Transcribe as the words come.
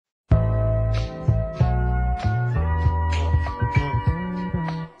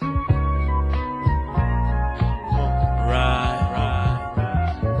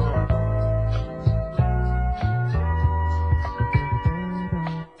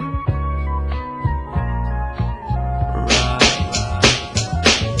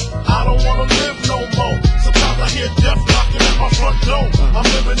my front door. I'm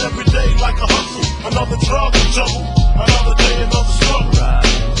living every day like a hustle. Another drug to juggle. Another day, another struggle.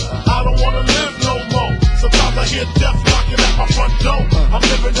 I don't wanna live no more. Sometimes I hear death knocking at my front door. I'm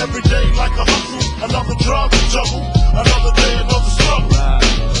living every day like a hustle. Another drug to juggle. Another day, another struggle.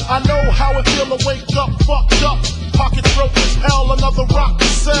 I know how it feel to wake up fucked up. Pockets broke as hell, another rock to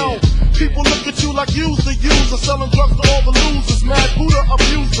sell. People look at you like you's the user, selling drugs to all the losers, mad Buddha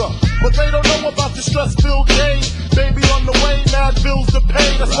abuser. But they don't know about the stress-filled day. Baby on the way, mad bills to pay.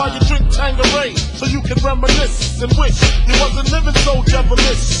 That's why you drink Tanqueray, so you can reminisce and wish you wasn't living so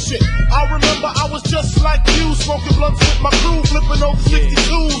devilish. Shit, I remember I was just like you, smoking blunts with my crew, flipping over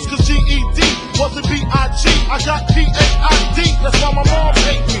 62s, cause GED wasn't B.I.G. I got P.A.I.D. That's why my mom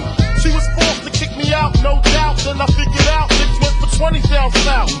hate me. She was forced to kick me out, no doubt. Then I figured out it went for 20 down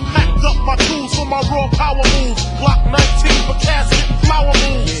south. Packed up my tools for my raw power moves. Glock 19 for casket and flower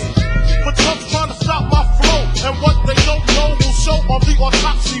moves. But Trump's trying to stop my flow, and what they don't know will show on the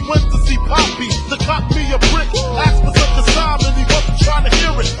autopsy. Went to see Poppy to cop me a brick. Asked for some consignment, he wasn't trying to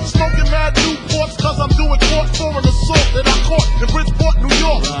hear it. Smoking mad Newports cause I'm doing court for an assault that I caught in Bridgeport, New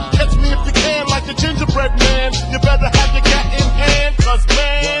York. Catch me if you can like the gingerbread man. You better have your gat in hand, cause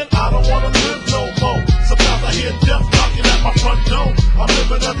man, I don't wanna live no more. Sometimes I hear death knocking at my front door. I'm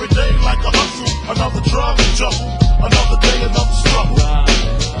living every day like a hustle. Another drug to juggle. Another day, another struggle.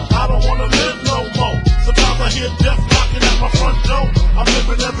 I don't wanna live no more. Sometimes I hear death knocking at my front door. I'm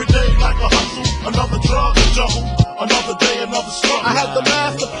living every day like a hustle. Another drug to juggle. Another day, another struggle. I had the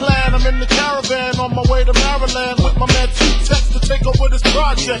master plan. I'm in the caravan on my way to Maryland with my man Two-Tex to take over this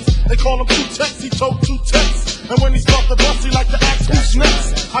project. They call him Two-Tex, he told Two-Tex. And when he stopped the bus, he like to ask who's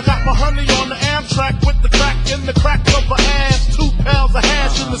next. I got my honey on the Amtrak with the crack in the crack of her ass. 2 pounds of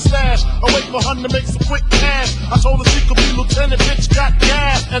hash in the stash. I wait for honey to make some quick cash. I told her she could be lieutenant, bitch got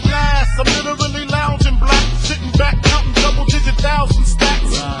gas. At last, I'm literally lounging black, sitting back counting double-digit thousand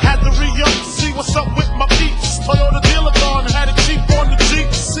stacks. Had to re-up to see what's up with my peeps. Toyota dealer gone, had it cheap on the Jeep.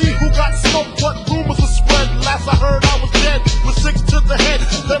 See who got smoked, what rumors were spread. Last I heard I was dead, with 6 to the head.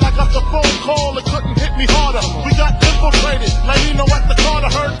 Then I got the phone call, it couldn't hit me harder. We got infiltrated, like you know at the Carter.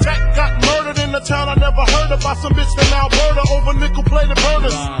 Heard Tech got murdered in the town I never heard of by some bitch from Alberta over nickel-plated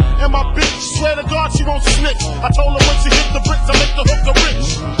burners. And my bitch, swear to God she won't snitch. I told her when she hit the bricks I make the hooker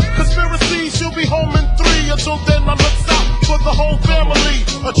rich. Conspiracy, she'll be home in 3. Until then I look out for the whole family.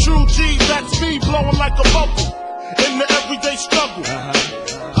 A true G, that's me, blowing like a bubble in the everyday struggle.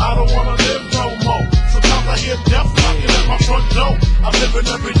 I don't wanna live no more. Sometimes I hear death knocking at my front door. I'm living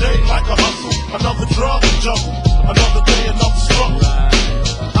every day like a hustle. Another drug to juggle. Another day, another struggle.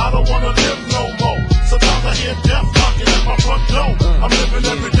 I don't wanna live no more. Sometimes I hear death knocking at my front door. I'm living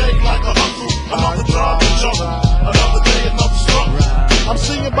every day like a hustle. Another drug to juggle. Another day, another struggle. I'm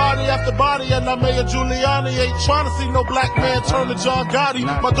seeing body after body, and I Mayor Giuliani ain't trying to see no black man turn to John Gotti.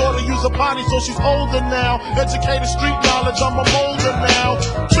 My daughter use a potty, so she's older now. Educated street knowledge, I'm a molder now.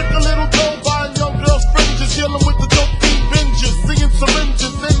 Trick a little dough, buying young girls' fringes, dealing with the dope fiend binges, seeing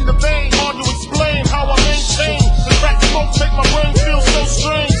syringes in the vein. Hard to explain how I maintain. The crack smoke make my brain feel so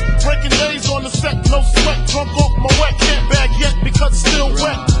strange. Breaking days on the set, no sweat, drunk off my wet. Can't bag yet because it's still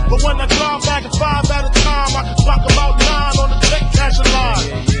wet. But when I climb back at 5 at a time, I can clock about 9 on the check cashing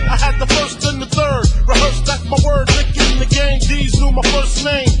line. I had the first and the third, rehearsed, that's my word. Nick in the game, D's knew my first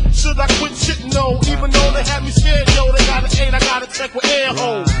name. Should I quit shit? No, even though they had me scared, yo, they got an 8, I got a check with air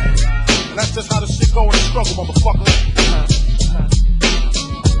holes. And that's just how the shit go in the struggle, motherfucker.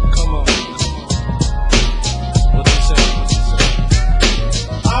 Come on. What you say?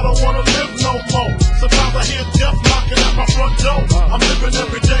 I don't wanna live no more. Sometimes I hear death knocking at my front door. I'm living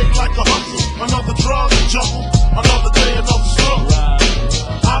every day like a hustle. Another drug to juggle. Another day, another struggle.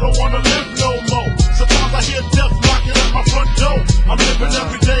 I don't wanna live no more. Sometimes I hear death knocking at my front door. I'm living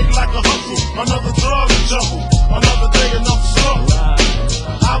every day like a hustle. Another drug to juggle. Another day, another struggle.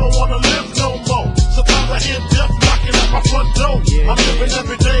 I don't wanna live no more. Sometimes I hear death knocking at my front door. I'm living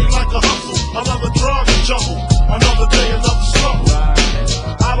every day like a hustle. Another drug to juggle. Another day, another struggle.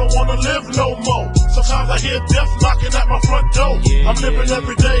 I don't wanna live no more. Sometimes I hear death knocking at my front door. I'm living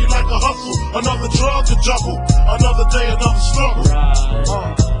every day like a hustle. Another drug to juggle. Another day, another struggle.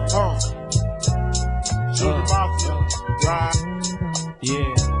 Junior Mafia, right?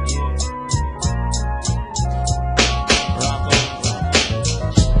 Yeah.